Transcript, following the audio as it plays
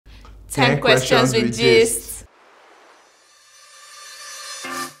10 questions with gist.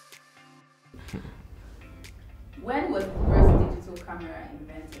 When was the first digital camera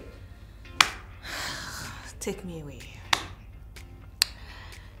invented? Take me away.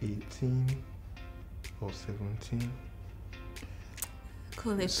 18 or 17?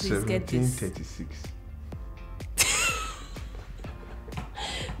 Kunle, please get this. 1736.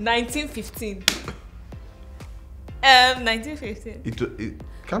 1915. 1915.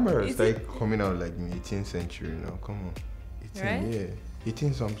 Camera started coming out like in the 18th century now. Come on. 18, right? Yeah.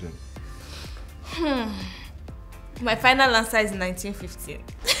 18 something. My final answer is 1915.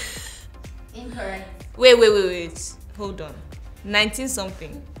 Incorrect. Wait. Hold on. 19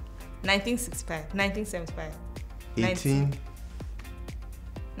 something. 1965. 1975.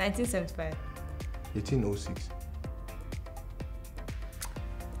 1975. 1806.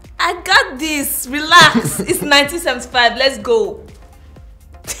 I got this. Relax. It's 1975. Let's go.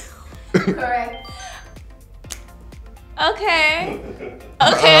 Correct. Okay.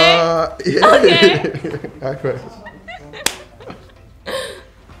 Yeah. Okay.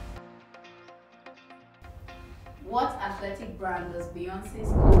 What athletic brand does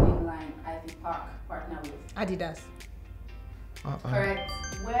Beyonce's clothing line Ivy Park partner with? Adidas. Correct.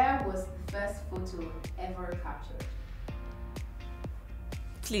 Where was the first photo ever captured?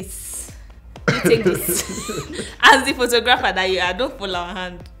 Please. You take this. As the photographer that you are, don't fall our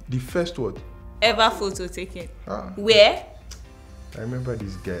hand. The first what? Ever photo taken. I Where? remember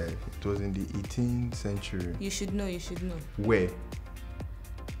this guy. It was in the 18th century. You should know. Where? I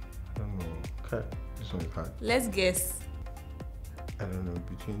don't know. Okay. This one is hard. Let's guess. I don't know.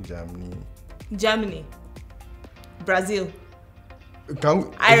 Between Germany. Brazil.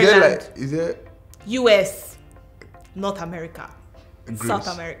 Ireland. Is there US. North America. Greece? South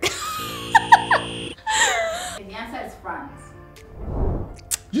America. The answer is France.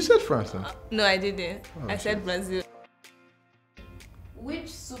 You said France, huh? No, I didn't. I said shit. Brazil. Which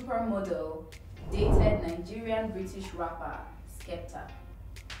supermodel dated Nigerian British rapper Skepta?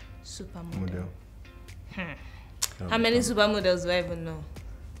 Supermodel. Model. How many supermodels do I even know?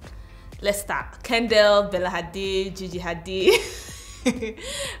 Let's start. Kendall, Bella Hadid, Gigi Hadid,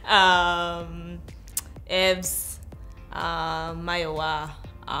 Ebbs, Mayowa,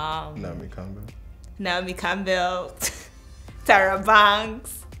 Naomi Campbell, Tara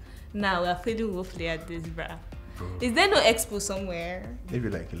Banks. Now we're feeling woefully at this, bruh. Is there no expo somewhere? Maybe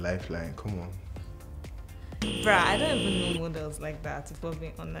like a lifeline. Come on. Bruh, I don't even know models like that, if we're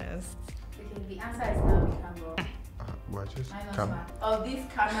being honest. Okay, the answer is Naomi Campbell. Of these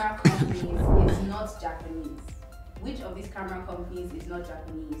camera companies is not Japanese. Which of these camera companies is not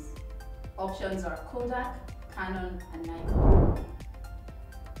Japanese? Options are Kodak, Canon, and Nikon.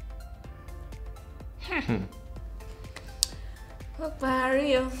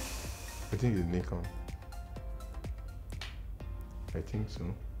 Mario. I think it's Nikon. I think so.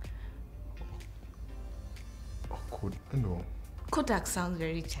 No. Kodak sounds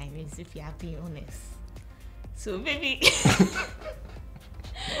very Chinese, if you are being honest. So maybe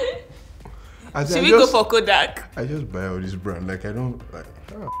should we go for Kodak? I just buy all this brand. Like I don't like.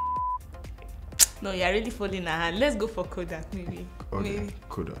 No, you're really folding a hand. Let's go for Kodak, maybe. Okay, maybe.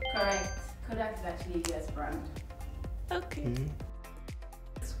 Kodak. Correct. Kodak is actually a US brand. Okay.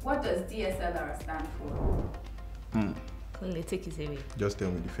 What does DSLR stand for? Kunle, take it away. Just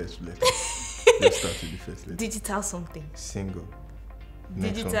tell me the first letter. Let's start with the first letter. Digital something. Single.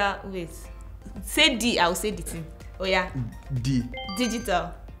 Next Digital. one. Wait. Say D. I'll say the thing. Oh yeah. D.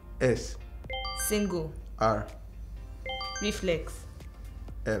 Digital. S. Single. R. Reflex.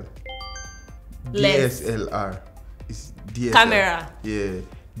 L. Lens. DSLR. It's DSLR. Camera. Yeah.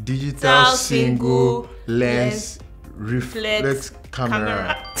 Digital single lens reflex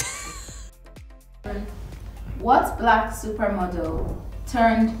camera. What black supermodel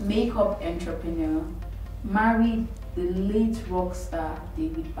turned makeup entrepreneur married the late rock star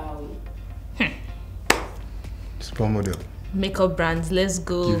David Bowie? Supermodel. Makeup brands. Let's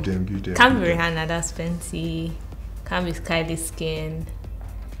go. Give them. Can't be Rihanna. That's Fenty. Can't be Kylie Skin.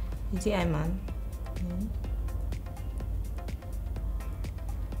 Is it Iman?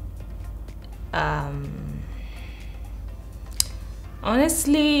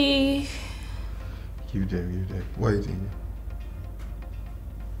 Honestly, Give them. What do you think?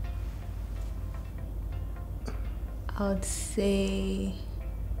 I'd say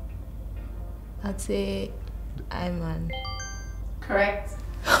Iman. Correct.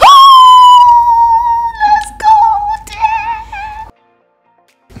 Let's go! Damn.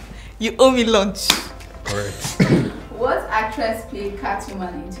 You owe me lunch. Correct. What actress played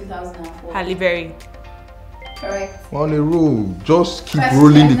Catwoman in 2004? Halle Berry. Correct. We're on a roll. Just keep Question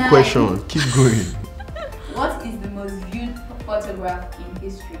rolling the 9. question. Keep going. What is the most viewed photograph in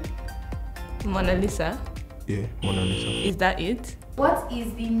history? Mona Lisa. Yeah, Mona Lisa. Is that it? What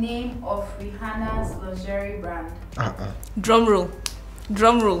is the name of Rihanna's lingerie brand? Drum roll.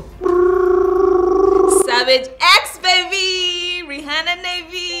 Drum roll. Savage X, baby! Rihanna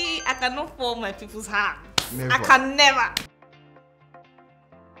Navy! I cannot fold my people's hands. Never. I can never.